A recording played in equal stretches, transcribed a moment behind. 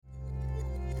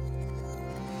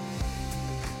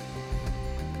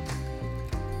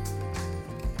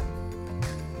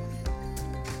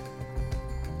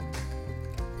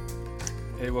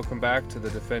Hey, welcome back to the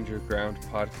Defend Your Ground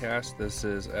podcast. This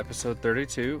is episode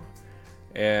 32,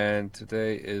 and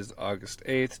today is August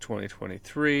 8th,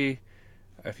 2023.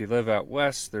 If you live out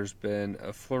west, there's been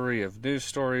a flurry of news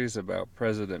stories about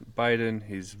President Biden.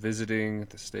 He's visiting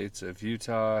the states of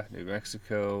Utah, New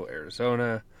Mexico,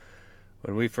 Arizona.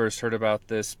 When we first heard about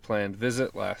this planned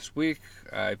visit last week,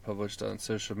 I published on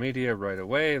social media right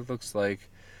away. It looks like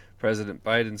President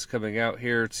Biden's coming out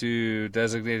here to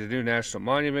designate a new national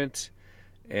monument.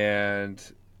 And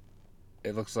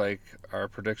it looks like our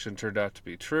prediction turned out to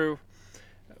be true.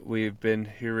 We've been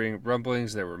hearing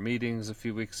rumblings. There were meetings a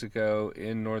few weeks ago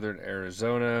in northern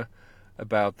Arizona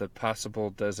about the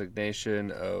possible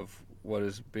designation of what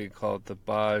is being called the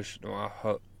Baj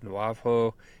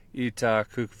Navajo Ita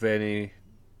Kukveni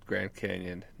Grand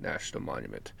Canyon National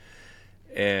Monument.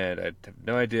 And I have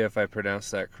no idea if I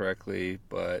pronounced that correctly,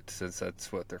 but since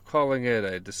that's what they're calling it,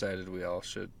 I decided we all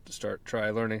should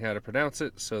try learning how to pronounce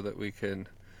it so that we can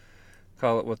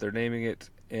call it what they're naming it.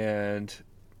 And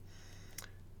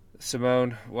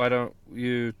Simone, why don't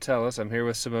you tell us? I'm here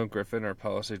with Simone Griffin, our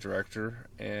policy director,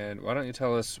 and why don't you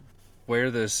tell us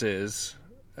where this is?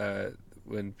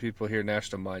 When people hear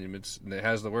national monuments, and it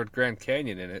has the word Grand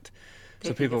Canyon in it,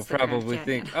 so people probably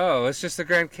think, oh, it's just the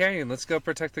Grand Canyon. Let's go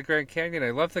protect the Grand Canyon. I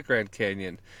love the Grand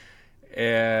Canyon.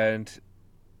 And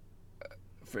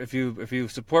if you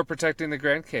support protecting the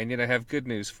Grand Canyon, I have good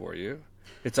news for you.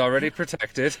 It's already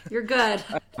protected. You're good.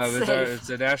 It's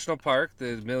a national park.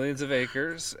 There's millions of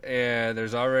acres, and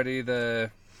there's already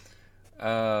the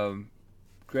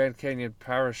Grand Canyon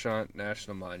Parashant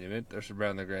National Monument. There's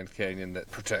around the Grand Canyon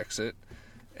that protects it.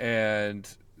 And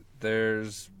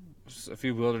there's a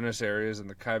few wilderness areas in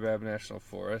the Kaibab National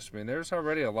Forest. I mean, there's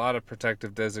already a lot of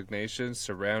protective designations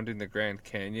surrounding the Grand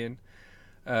Canyon.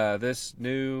 This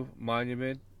new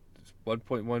monument is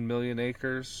 1.1 million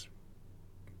acres.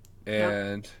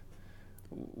 And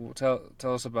tell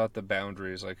us about the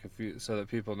boundaries, like so that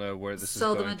people know where this is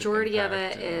going to impact. So the majority of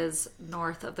it is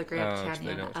north of the Grand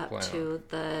Canyon up to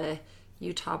the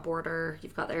Utah border.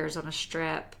 You've got the Arizona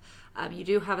Strip. You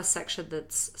do have a section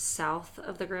that's south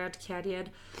of the Grand Canyon,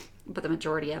 but the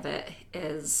majority of it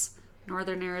is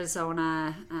northern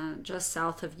Arizona, just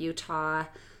south of Utah.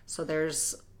 So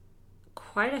there's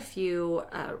quite a few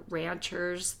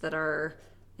ranchers that are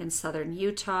in southern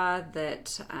Utah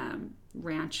that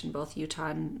ranch in both Utah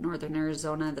and northern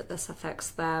Arizona that this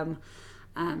affects them.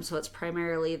 So it's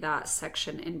primarily that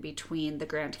section in between the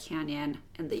Grand Canyon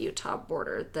and the Utah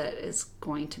border that is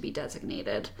going to be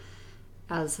designated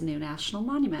as a new national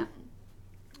monument.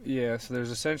 Yeah, so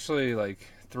there's essentially like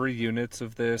 3 units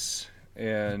of this,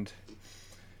 and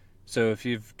so if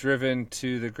you've driven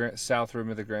to the south rim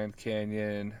of the Grand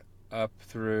Canyon up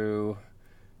through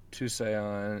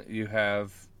Tucson,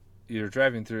 you're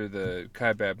driving through the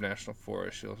Kaibab National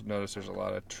Forest. You'll notice there's a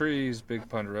lot of trees, big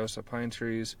ponderosa pine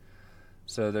trees.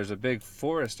 So there's a big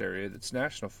forest area that's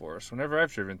national forest. Whenever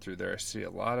I've driven through there, I see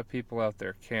a lot of people out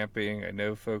there camping. I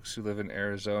know folks who live in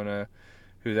Arizona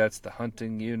who that's the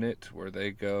hunting unit where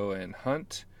they go and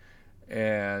hunt.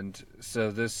 And so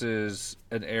this is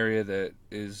an area that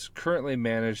is currently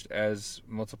managed as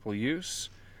multiple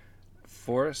use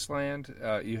forest land.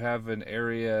 You have an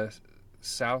area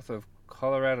south of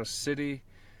Colorado City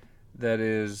that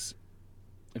is,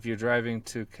 if you're driving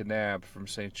to Kanab from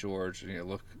St. George and you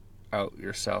look out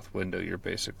your south window, you're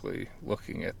basically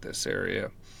looking at this area.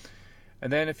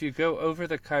 And then if you go over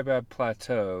the Kaibab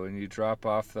Plateau and you drop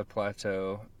off the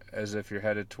plateau as if you're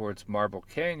headed towards Marble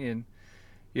Canyon,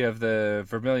 you have the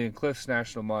Vermilion Cliffs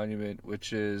National Monument,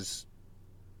 which is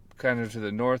kind of to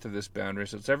the north of this boundary.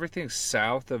 So it's everything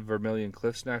south of Vermilion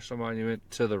Cliffs National Monument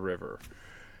to the river.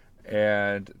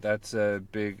 And that's a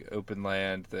big open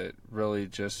land that really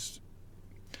just...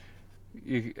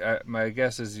 my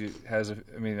guess is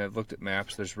I've looked at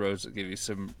maps. There's roads that give you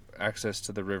some access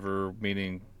to the river,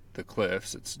 meaning the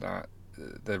cliffs. It's not,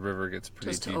 the river gets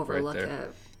pretty deep right there.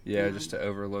 Yeah, just to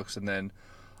overlooks. And then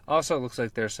also it looks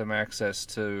like there's some access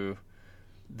to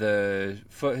the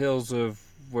foothills of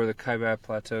where the Kaibab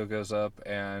Plateau goes up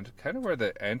and kind of where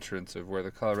the entrance of where the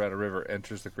Colorado River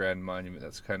enters the Grand Monument.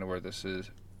 That's kind of where this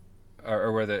is,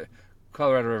 or where the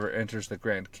Colorado River enters the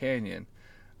Grand Canyon.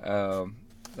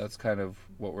 That's kind of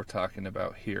what we're talking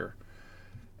about here.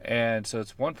 And so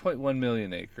it's 1.1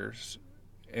 million acres.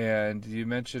 And you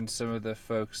mentioned some of the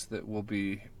folks that will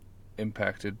be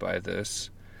impacted by this.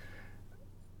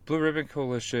 Blue Ribbon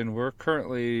Coalition, we're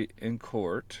currently in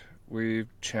court. We've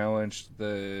challenged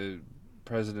the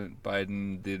President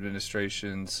Biden, the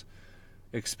administration's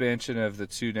expansion of the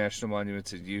 2 national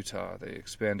monuments in Utah. They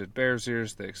expanded Bears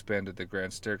Ears, they expanded the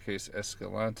Grand Staircase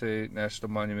Escalante national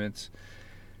monuments.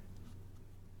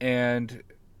 And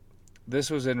this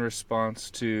was in response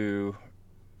to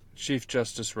Chief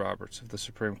Justice Roberts of the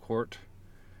Supreme Court.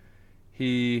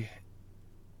 He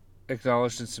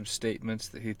acknowledged in some statements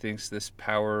that he thinks this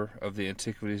power of the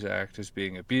Antiquities Act is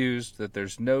being abused, that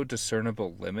there's no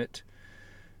discernible limit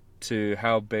to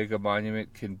how big a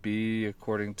monument can be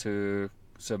according to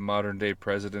some modern day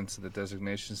presidents and the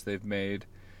designations they've made.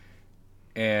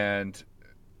 And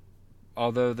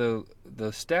although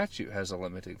the statute has a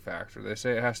limiting factor, they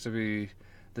say it has to be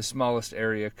the smallest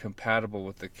area compatible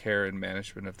with the care and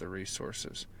management of the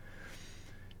resources.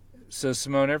 So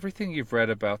Simone, everything you've read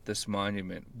about this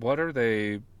monument, what are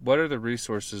the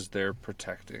resources they're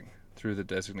protecting through the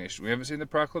designation? We haven't seen the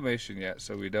proclamation yet,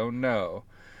 so we don't know.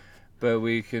 But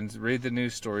we can read the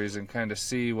news stories and kind of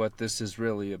see what this is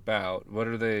really about. What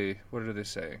are they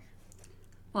saying?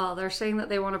 Well, they're saying that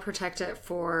they want to protect it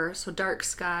so dark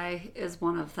sky is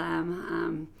one of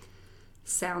them,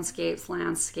 soundscapes,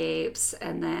 landscapes,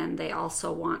 and then they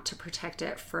also want to protect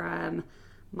it from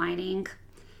mining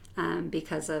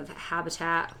because of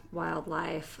habitat,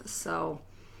 wildlife. So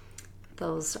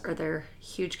those are their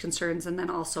huge concerns. And then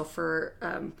also for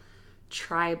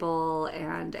tribal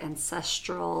and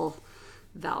ancestral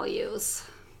values.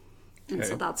 And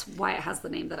so that's why it has the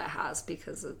name that it has,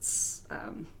 because it's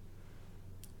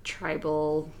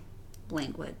tribal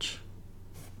language.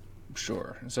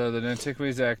 Sure. So the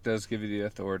Antiquities Act does give you the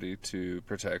authority to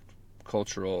protect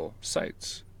cultural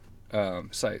sites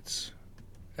and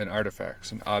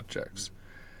artifacts and objects.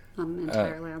 Not an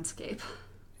entire landscape.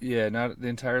 Yeah, not the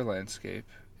entire landscape,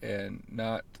 and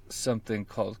not something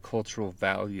called cultural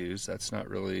values. That's not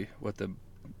really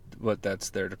what that's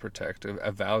there to protect.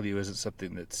 A value isn't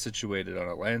something that's situated on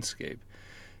a landscape.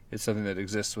 It's something that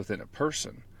exists within a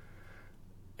person.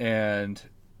 And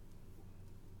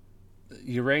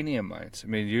uranium mines. I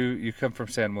mean, you come from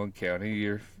San Juan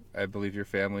County. I believe your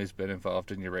family's been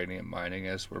involved in uranium mining,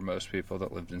 as were most people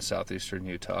that lived in southeastern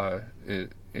Utah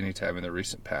any time in the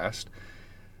recent past.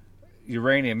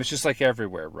 Uranium, it's just like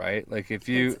everywhere, right? Like if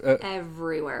you...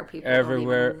 everywhere. People don't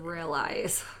even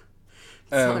realize.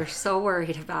 So they're so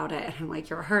worried about it. And I'm like,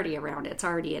 you're already around it. It's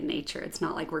already in nature. It's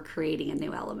not like we're creating a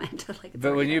new element.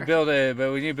 But when you build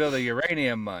a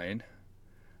uranium mine,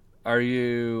 are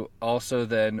you also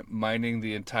then mining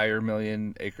the entire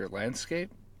 1,000,000-acre landscape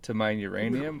to mine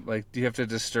uranium? No. Like, do you have to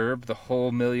disturb the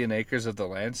whole 1,000,000 acres of the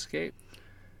landscape?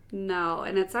 No,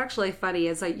 and it's actually funny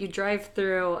is like you drive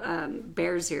through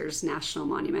Bears Ears National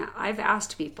Monument. I've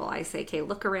asked people, I say, okay,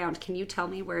 look around. Can you tell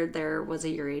me where there was a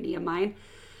uranium mine?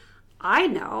 I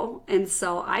know, and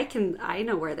so I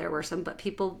know where there were some, but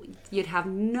people, you'd have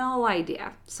no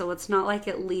idea. So it's not like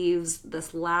it leaves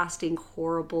this lasting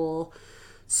horrible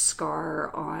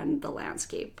scar on the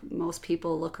landscape. Most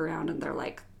people look around and they're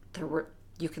like,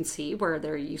 you can see where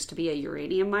there used to be a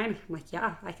uranium mine. I'm like,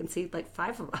 yeah, I can see like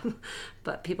 5 of them,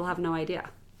 but people have no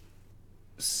idea.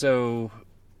 So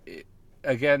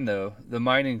again, though, the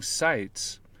mining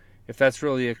sites, if that's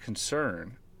really a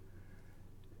concern,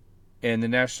 and the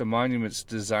National Monument's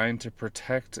designed to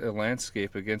protect a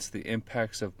landscape against the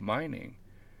impacts of mining,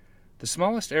 the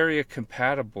smallest area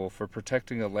compatible for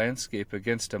protecting a landscape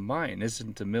against a mine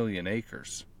isn't 1,000,000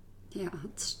 acres. Yeah,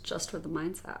 it's just where the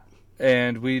mine's at.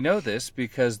 And we know this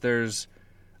because there's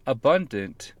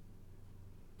abundant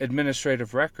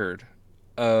administrative record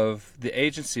of the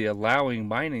agency allowing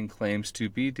mining claims to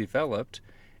be developed,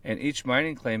 and each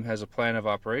mining claim has a plan of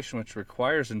operation which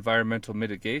requires environmental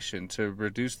mitigation to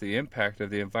reduce the impact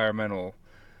of the environmental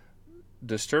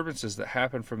disturbances that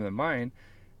happen from the mine,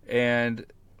 and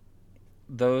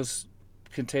those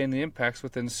contain the impacts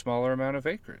within a smaller amount of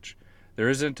acreage. There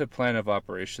isn't a plan of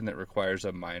operation that requires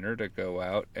a miner to go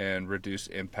out and reduce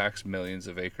impacts millions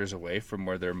of acres away from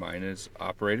where their mine is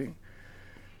operating.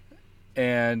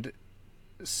 And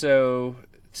so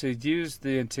to use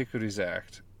the Antiquities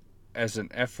Act as an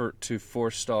effort to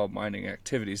forestall mining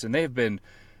activities, and they've been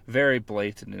very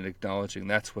blatant in acknowledging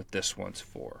that's what this one's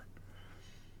for.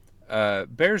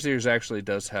 Bears Ears actually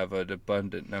does have an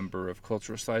abundant number of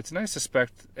cultural sites, and I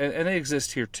suspect, and they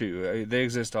exist here too. They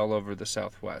exist all over the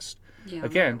Southwest. Yeah,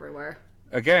 everywhere.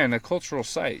 Again, a cultural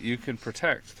site you can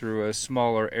protect through a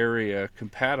smaller area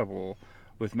compatible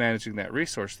with managing that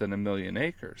resource than 1,000,000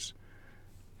 acres.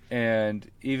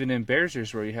 And even in Bears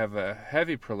Ears, where you have a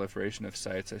heavy proliferation of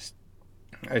sites,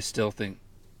 I still think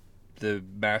the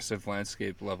massive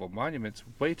landscape level monument's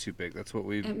way too big.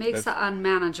 It makes it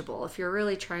unmanageable. If you're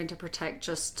really trying to protect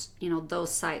just,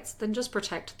 those sites, then just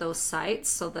protect those sites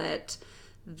so that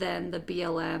then the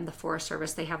BLM, the Forest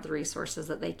Service, they have the resources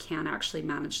that they can actually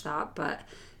manage that. But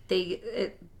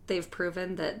they've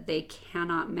proven that they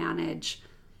cannot manage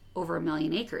over 1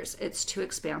 million acres. It's too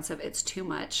expansive. It's too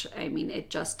much. I mean, it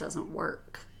just doesn't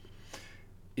work.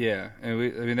 Yeah, and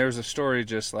I mean, there was a story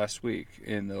just last week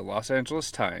in the Los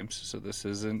Angeles Times, so this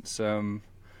isn't some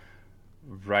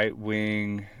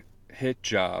right-wing hit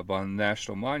job on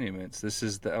national monuments. This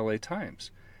is the LA Times.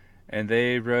 And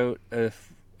they wrote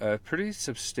a pretty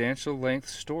substantial length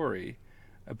story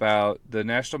about the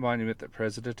national monument that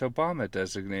President Obama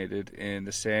designated in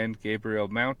the San Gabriel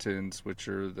Mountains, which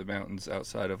are the mountains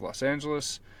outside of Los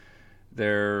Angeles.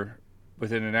 They're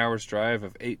within an hour's drive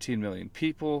of 18 million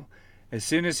people. As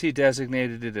soon as he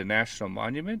designated it a national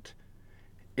monument,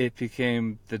 it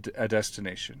became a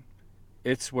destination.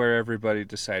 It's where everybody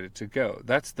decided to go.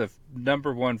 That's the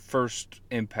number one first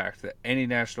impact that any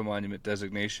national monument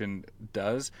designation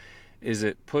does, is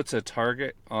it puts a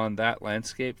target on that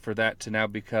landscape for that to now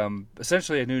become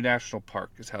essentially a new national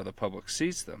park, is how the public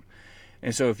sees them.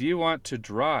 And so if you want to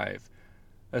drive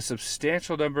a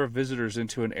substantial number of visitors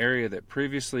into an area that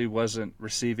previously wasn't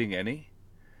receiving any,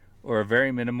 or a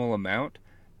very minimal amount,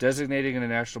 designating it a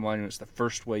national monument is the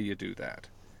first way you do that.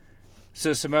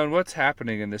 So, Simone, what's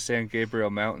happening in the San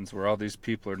Gabriel Mountains where all these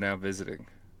people are now visiting?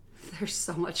 There's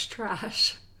so much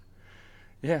trash.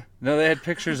 Yeah. No, they had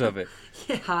pictures of it.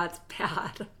 Yeah, it's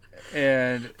bad.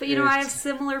 But I have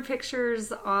similar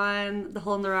pictures on the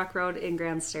Hole in the Rock Road in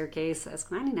Grand Staircase as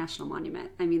any national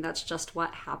monument. I mean, that's just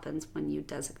what happens when you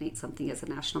designate something as a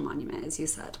national monument, as you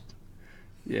said.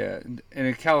 Yeah, and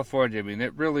in California, I mean,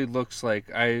 it really looks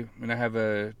like I've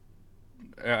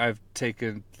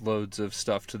taken loads of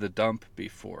stuff to the dump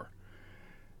before.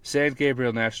 San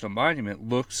Gabriel National Monument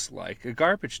looks like a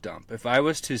garbage dump. If I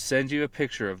was to send you a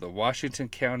picture of the Washington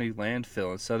County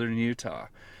landfill in southern Utah,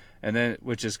 and then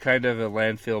which is kind of a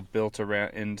landfill built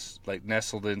around and like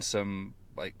nestled in some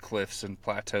like cliffs and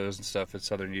plateaus and stuff in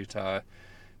southern Utah,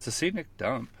 it's a scenic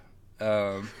dump.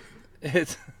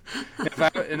 It's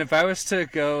if I was to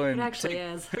go and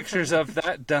take pictures of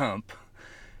that dump,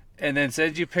 and then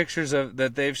send you pictures of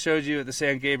that they've showed you at the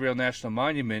San Gabriel National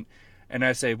Monument, and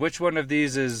I say which one of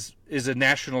these is a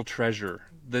national treasure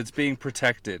that's being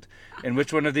protected, and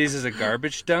which one of these is a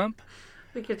garbage dump,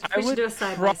 I would do a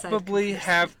side probably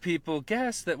have people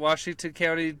guess that Washington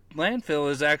County landfill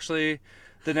is actually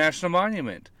the national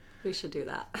monument. We should do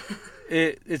that.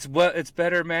 It's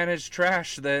better managed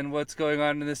trash than what's going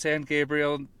on in the San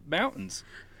Gabriel Mountains.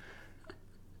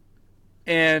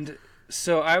 And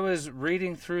so I was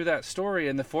reading through that story,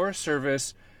 and the Forest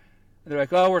Service, they're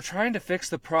like, oh, we're trying to fix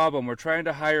the problem. We're trying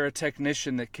to hire a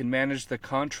technician that can manage the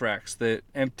contracts that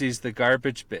empties the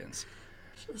garbage bins.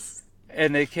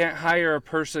 And they can't hire a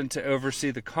person to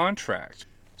oversee the contract.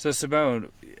 So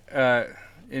Simone,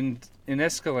 in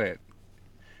Escalante,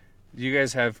 you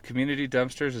guys have community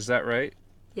dumpsters, is that right?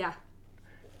 Yeah.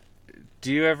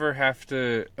 Do you ever have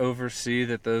to oversee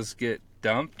that those get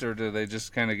dumped, or do they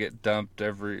just kind of get dumped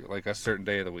every, like, a certain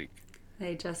day of the week?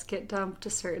 They just get dumped a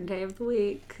certain day of the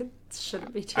week. It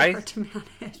shouldn't be too hard to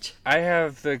manage. I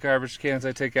have the garbage cans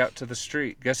I take out to the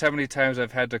street. Guess how many times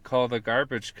I've had to call the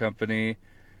garbage company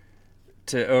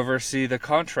to oversee the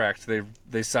contract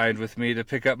they signed with me to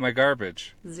pick up my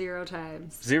garbage? 0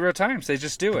 times. 0 times. They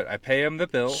just do it. I pay them the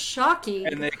bill. Shocking.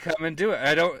 And they come and do it.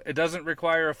 It doesn't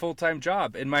require a full-time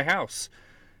job in my house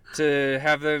to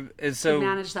have them. And so to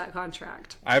manage that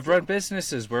contract. I've run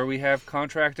businesses where we have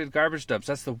contracted garbage dumps.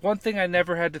 That's the one thing I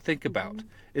never had to think about. Mm-hmm.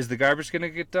 Is the garbage going to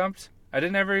get dumped? I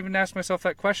didn't ever even ask myself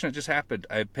that question. It just happened.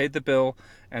 I paid the bill,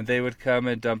 and they would come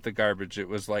and dump the garbage. It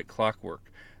was like clockwork.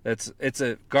 It's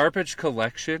a garbage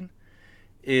collection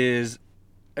is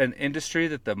an industry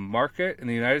that the market in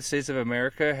the United States of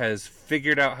America has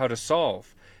figured out how to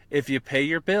solve. If you pay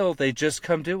your bill, they just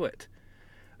come do it.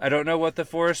 I don't know what the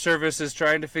Forest Service is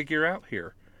trying to figure out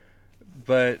here,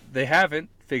 but they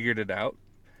haven't figured it out.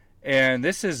 And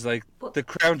this is like the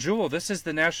crown jewel. This is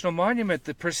the national monument,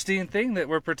 the pristine thing that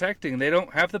we're protecting. They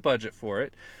don't have the budget for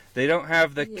it. They don't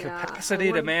have the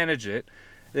capacity to manage it.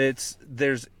 It's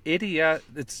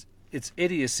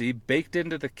idiocy baked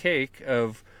into the cake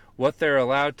of what they're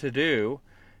allowed to do,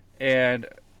 and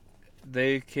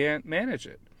they can't manage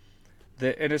it.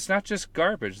 And it's not just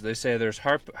garbage. They say there's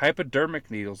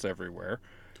hypodermic needles everywhere.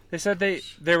 They said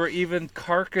there were even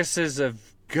carcasses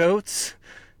of goats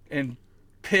and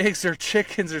pigs or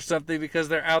chickens or something because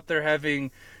they're out there having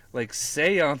like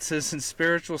seances and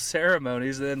spiritual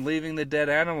ceremonies and then leaving the dead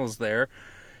animals there.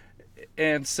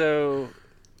 And so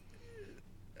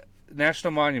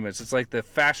national monuments, it's like the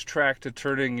fast track to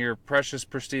turning your precious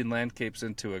pristine landscapes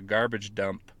into a garbage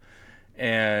dump.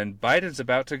 And Biden's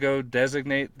about to go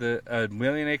designate a 1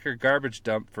 million acre garbage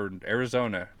dump for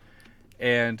Arizona.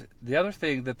 And the other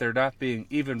thing that they're not being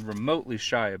even remotely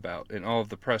shy about in all of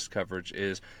the press coverage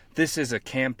is this is a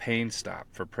campaign stop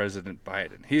for President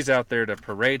Biden. He's out there to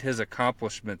parade his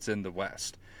accomplishments in the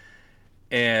West.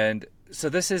 And so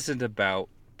this isn't about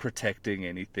protecting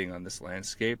anything on this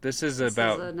landscape. This is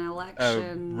about an a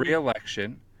election.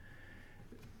 re-election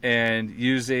and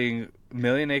using a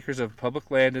million acres of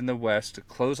public land in the West to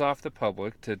close off the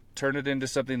public, to turn it into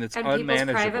something that's And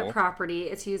unmanageable. people's private property.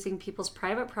 It's using people's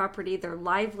private property, their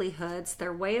livelihoods,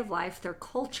 their way of life, their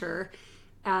culture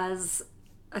as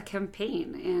a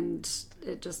campaign. And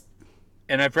it just...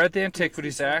 And I've read the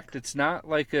Antiquities Act. It's not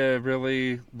like a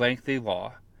really lengthy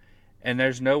law. And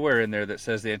there's nowhere in there that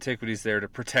says the Antiquities there to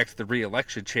protect the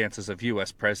re-election chances of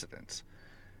U.S. presidents.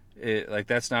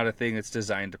 That's not a thing it's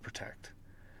designed to protect.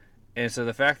 And so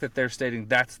the fact that they're stating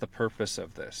that's the purpose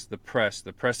of this, the press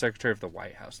secretary of the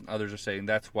White House, and others are saying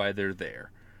that's why they're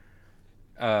there.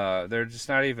 They're just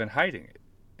not even hiding it.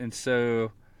 And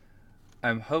so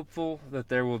I'm hopeful that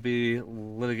there will be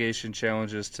litigation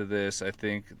challenges to this. I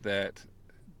think that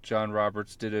John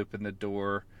Roberts did open the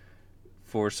door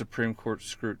for Supreme Court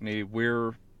scrutiny.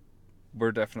 We're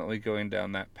definitely going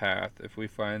down that path. If we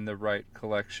find the right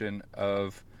collection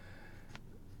of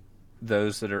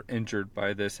those that are injured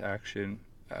by this action,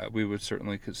 we would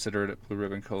certainly consider it at Blue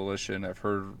Ribbon Coalition. I've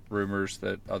heard rumors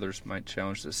that others might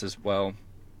challenge this as well.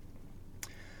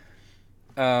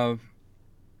 There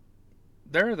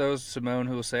are those, Simone,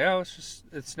 who will say, oh,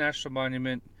 it's National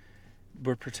Monument,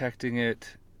 we're protecting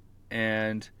it.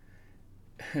 And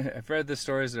I've read the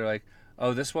stories that are like,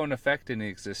 oh, this won't affect any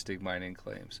existing mining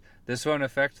claims. This won't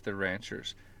affect the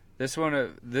ranchers. This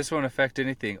won't affect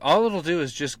anything. All it'll do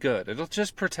is just good. It'll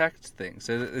just protect things.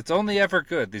 It's only ever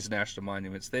good, these national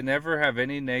monuments. They never have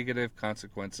any negative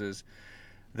consequences.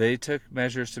 They took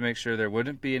measures to make sure there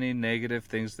wouldn't be any negative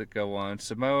things that go on.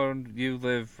 Simone, you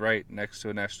live right next to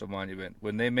a national monument.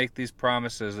 When they make these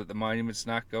promises that the monument's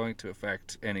not going to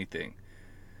affect anything,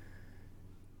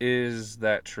 is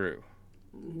that true?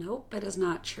 Nope, it is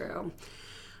not true.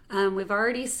 We've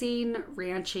already seen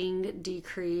ranching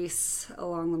decrease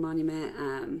along the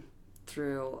monument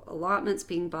through allotments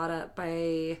being bought up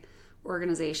by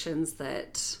organizations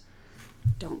that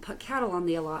don't put cattle on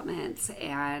the allotments,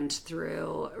 and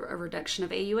through a reduction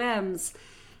of AUMs.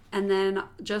 And then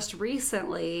just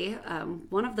recently,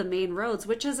 one of the main roads,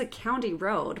 which is a county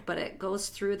road, but it goes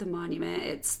through the monument.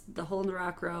 It's the Hole in the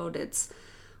Rock Road. It's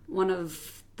one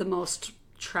of the most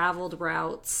traveled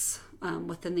routes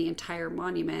within the entire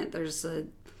monument. There's a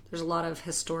lot of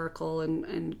historical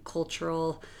and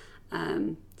cultural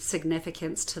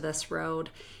significance to this road.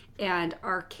 And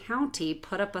our county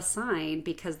put up a sign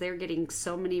because they're getting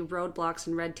so many roadblocks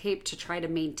and red tape to try to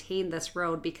maintain this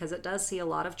road, because it does see a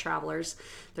lot of travelers.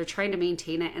 They're trying to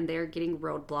maintain it, and they're getting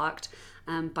roadblocked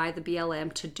by the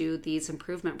BLM to do these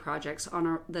improvement projects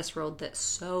on this road that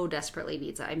so desperately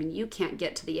needs it. I mean, you can't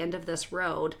get to the end of this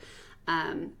road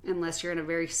unless you're in a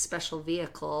very special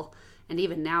vehicle, and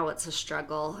even now it's a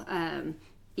struggle.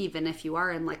 Even if you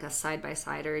are in like a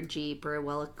side-by-side or a Jeep or a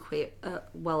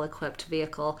well-equipped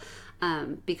vehicle,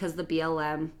 because the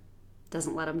BLM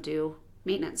doesn't let them do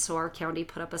maintenance. So our county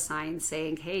put up a sign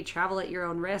saying, hey, travel at your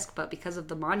own risk, but because of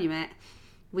the monument,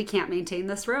 we can't maintain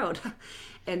this road.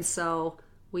 And so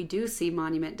we do see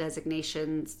monument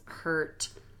designations hurt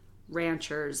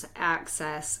ranchers'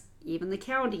 access, even the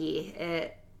county.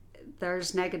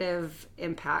 There's negative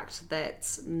impact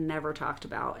that's never talked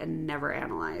about and never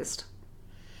analyzed.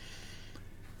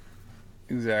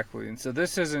 Exactly. And so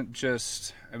this isn't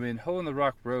just, Hole in the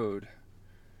Rock Road,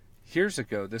 years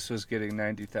ago, this was getting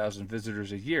 90,000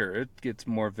 visitors a year. It gets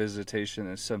more visitation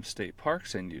than some state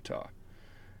parks in Utah.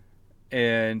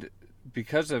 And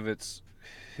because of its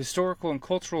historical and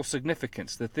cultural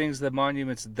significance, the things the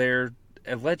monument's there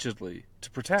allegedly to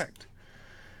protect.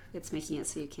 It's making it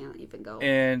so you can't even go.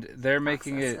 And they're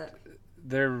making it,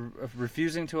 they're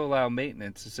refusing to allow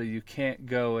maintenance, so you can't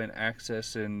go and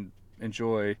access and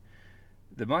enjoy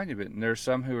the monument. And there's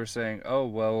some who are saying, oh,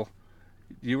 well,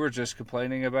 you were just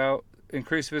complaining about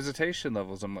increased visitation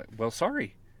levels. I'm like, well,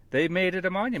 sorry. They made it a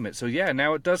monument. So yeah,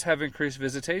 now it does have increased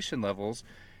visitation levels.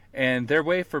 And their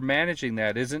way for managing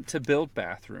that isn't to build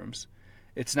bathrooms.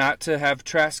 It's not to have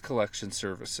trash collection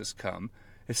services come.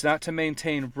 It's not to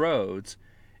maintain roads.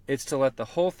 It's to let the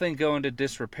whole thing go into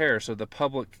disrepair so the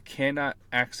public cannot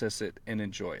access it and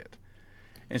enjoy it.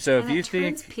 And so if you think... it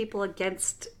turns people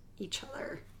against each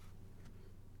other.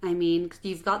 I mean,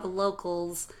 you've got the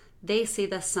locals, they see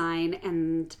the sign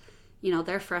and,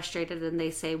 they're frustrated, and they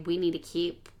say, we need to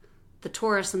keep the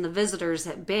tourists and the visitors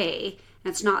at bay.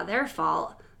 And it's not their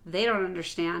fault. They don't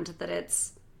understand that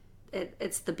it's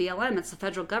it's the BLM, it's the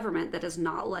federal government that is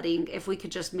not letting. If we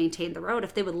could just maintain the road,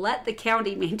 if they would let the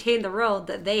county maintain the road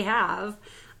that they have,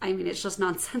 I mean, it's just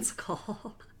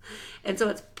nonsensical. And so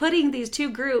it's putting these two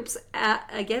groups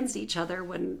against each other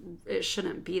when it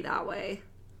shouldn't be that way.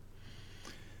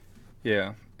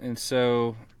 Yeah, and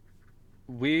so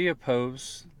we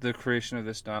oppose the creation of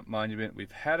this monument.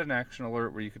 We've had an action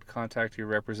alert where you could contact your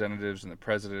representatives and the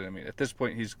president. I mean, at this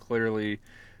point, he's clearly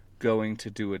going to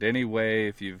do it anyway.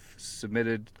 If you've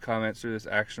submitted comments through this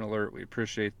action alert, we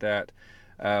appreciate that.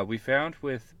 We found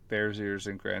with Bears Ears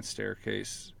and Grand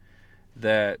Staircase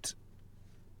that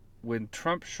when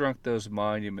Trump shrunk those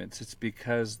monuments, it's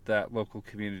because that local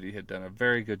community had done a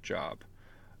very good job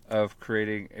of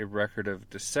creating a record of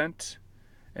dissent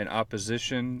and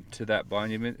opposition to that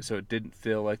monument, so it didn't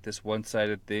feel like this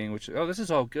one-sided thing, which, oh, this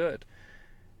is all good.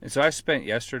 And so I spent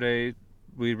yesterday,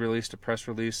 we released a press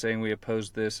release saying we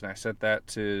opposed this, and I sent that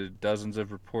to dozens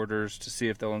of reporters to see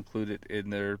if they'll include it in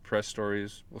their press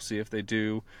stories. We'll see if they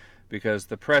do, because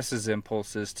the press's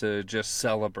impulse is to just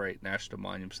celebrate national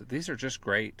monuments. These are just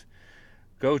great.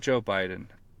 Go Joe Biden.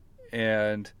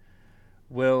 And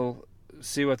we'll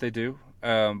see what they do.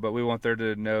 But we want there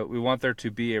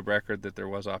to be a record that there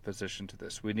was opposition to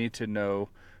this. We need to know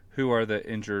who are the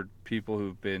injured people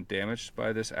who've been damaged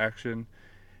by this action.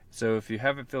 So if you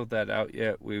haven't filled that out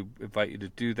yet, we invite you to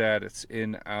do that. It's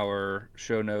in our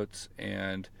show notes.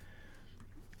 And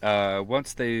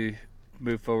once they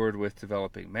move forward with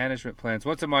developing management plans,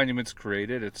 once a monument's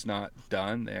created, it's not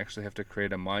done. They actually have to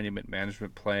create a monument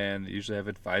management plan. They usually have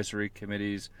advisory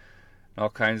committees, all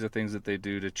kinds of things that they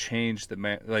do to change they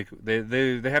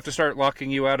have to start locking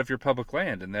you out of your public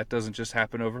land, and that doesn't just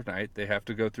happen overnight. They have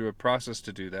to go through a process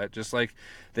to do that. Just like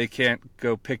they can't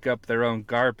go pick up their own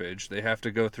garbage, they have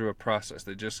to go through a process.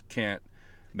 They just can't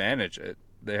manage it.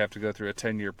 They have to go through a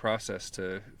 10-year process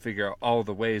to figure out all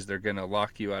the ways they're going to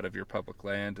lock you out of your public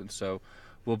land. And so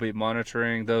we'll be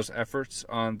monitoring those efforts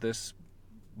on this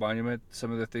monument.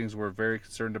 Some of the things we're very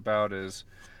concerned about is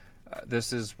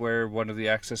this is where one of the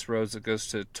access roads that goes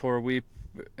to Torweep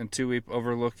and Tuweep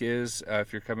Overlook is,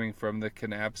 if you're coming from the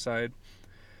Kanab side.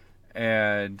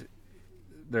 And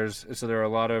there are a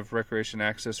lot of recreation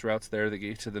access routes there that get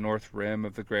you to the north rim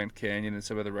of the Grand Canyon and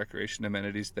some of the recreation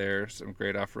amenities there, some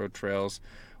great off-road trails.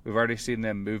 We've already seen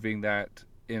them moving that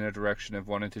in a direction of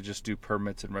wanting to just do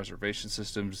permits and reservation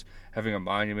systems. Having a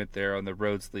monument there on the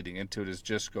roads leading into it is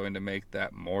just going to make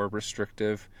that more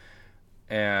restrictive.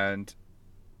 And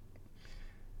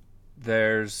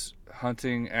there's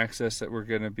hunting access that we're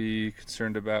going to be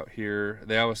concerned about here.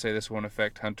 They always say this won't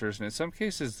affect hunters, and in some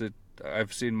cases that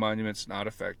I've seen monuments not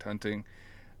affect hunting,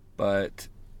 but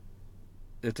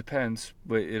it depends.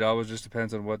 It always just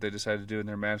depends on what they decide to do in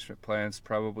their management plans.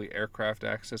 Probably aircraft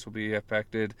access will be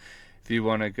affected. If you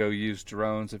want to go use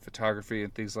drones and photography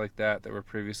and things like that were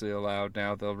previously allowed,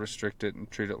 now they'll restrict it and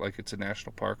treat it like it's a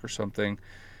national park or something.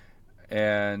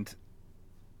 And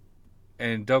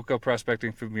don't go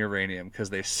prospecting for uranium, because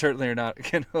they certainly are not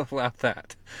going to allow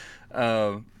that.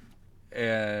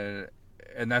 And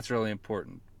that's really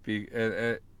important,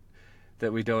 that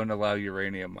we don't allow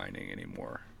uranium mining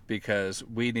anymore, because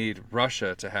we need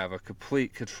Russia to have a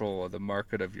complete control of the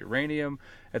market of uranium.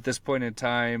 At this point in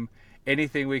time,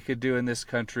 anything we could do in this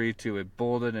country to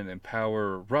embolden and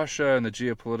empower Russia and the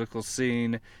geopolitical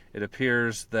scene, it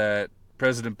appears that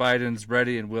President Biden's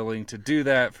ready and willing to do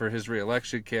that for his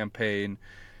re-election campaign.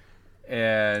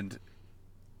 And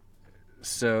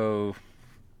so,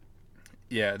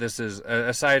 yeah, this is,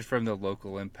 aside from the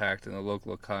local impact and the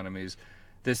local economies,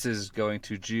 this is going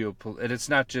to and it's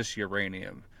not just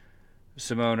uranium.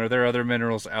 Simone, are there other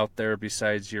minerals out there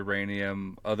besides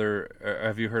uranium?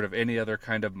 Have you heard of any other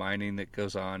kind of mining that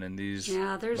goes on in these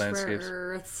there's landscapes? rare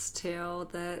earths too.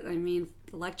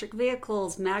 Electric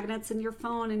vehicles, magnets in your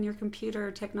phone and your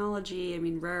computer technology.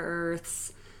 Rare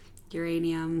earths,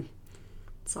 uranium,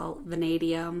 it's all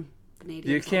vanadium.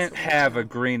 You can't have a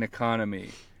green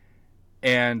economy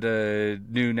and a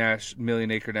new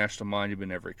million-acre national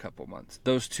monument every couple months.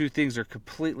 Those two things are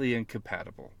completely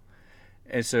incompatible.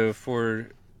 And so hold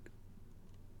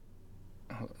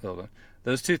on.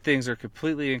 Those two things are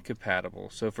completely incompatible.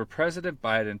 So for President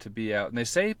Biden to be out, and they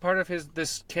say part of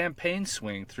this campaign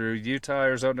swing through Utah,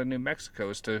 Arizona, New Mexico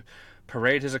is to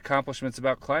parade his accomplishments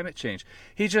about climate change.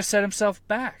 He just set himself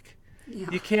back.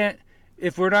 Yeah. You can't,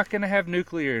 if we're not going to have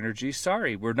nuclear energy,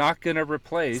 sorry, we're not going to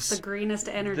replace. It's the greenest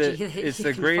energy. It's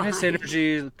the greenest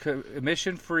energy,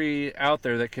 emission-free out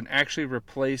there that can actually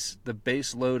replace the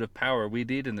base load of power we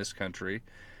need in this country.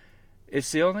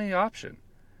 It's the only option.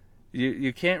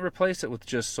 You can't replace it with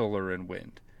just solar and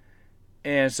wind.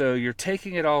 And so you're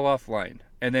taking it all offline.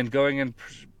 and then going and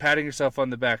patting yourself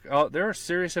on the back. Oh, there are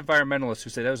serious environmentalists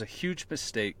who say that was a huge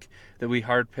mistake that we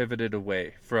hard pivoted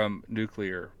away from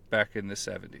nuclear back in the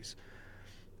 70s.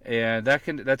 And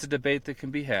that's a debate that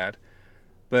can be had.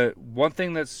 But one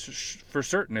thing that's for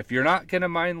certain, if you're not going to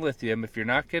mine lithium, if you're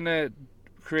not going to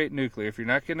create nuclear, if you're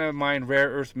not going to mine rare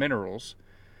earth minerals,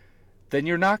 then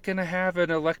you're not going to have an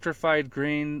electrified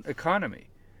green economy.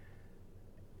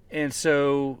 And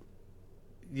so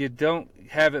you don't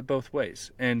have it both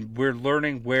ways. And we're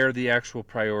learning where the actual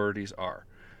priorities are.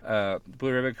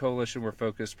 Blue Ribbon Coalition, we're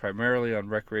focused primarily on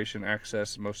recreation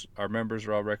access. Most our members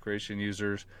are all recreation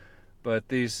users, but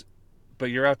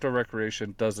your outdoor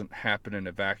recreation doesn't happen in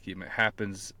a vacuum. It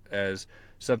happens as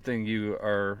something you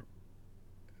are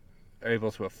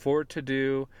able to afford to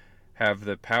do, have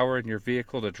the power in your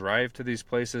vehicle to drive to these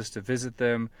places, to visit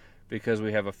them, because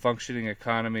we have a functioning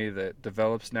economy that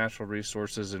develops natural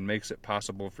resources and makes it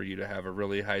possible for you to have a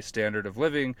really high standard of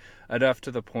living, enough to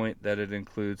the point that it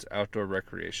includes outdoor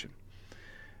recreation.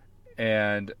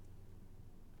 And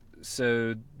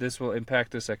so this will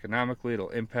impact us economically, it'll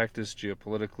impact us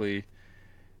geopolitically.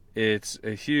 It's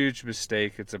a huge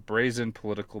mistake. It's a brazen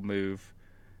political move.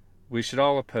 We should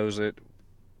all oppose it.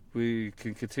 We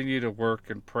can continue to work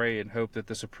and pray and hope that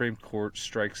the Supreme Court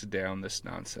strikes down this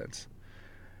nonsense,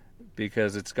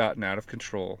 because it's gotten out of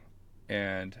control.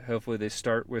 And hopefully they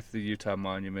start with the Utah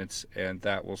monuments, and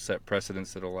that will set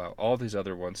precedents that allow all these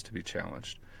other ones to be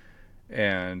challenged.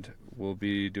 And we'll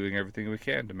be doing everything we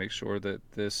can to make sure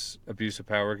that this abuse of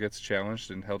power gets challenged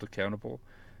and held accountable.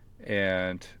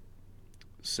 And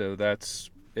so that's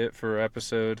it for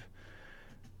episode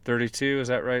 32. Is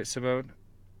that right, Simone?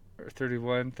 Or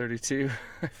 31, 32?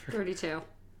 32.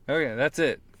 Okay, that's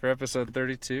it for episode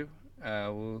 32.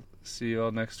 We'll see you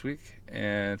all next week,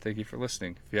 and thank you for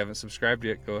listening. If you haven't subscribed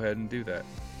yet, go ahead and do that.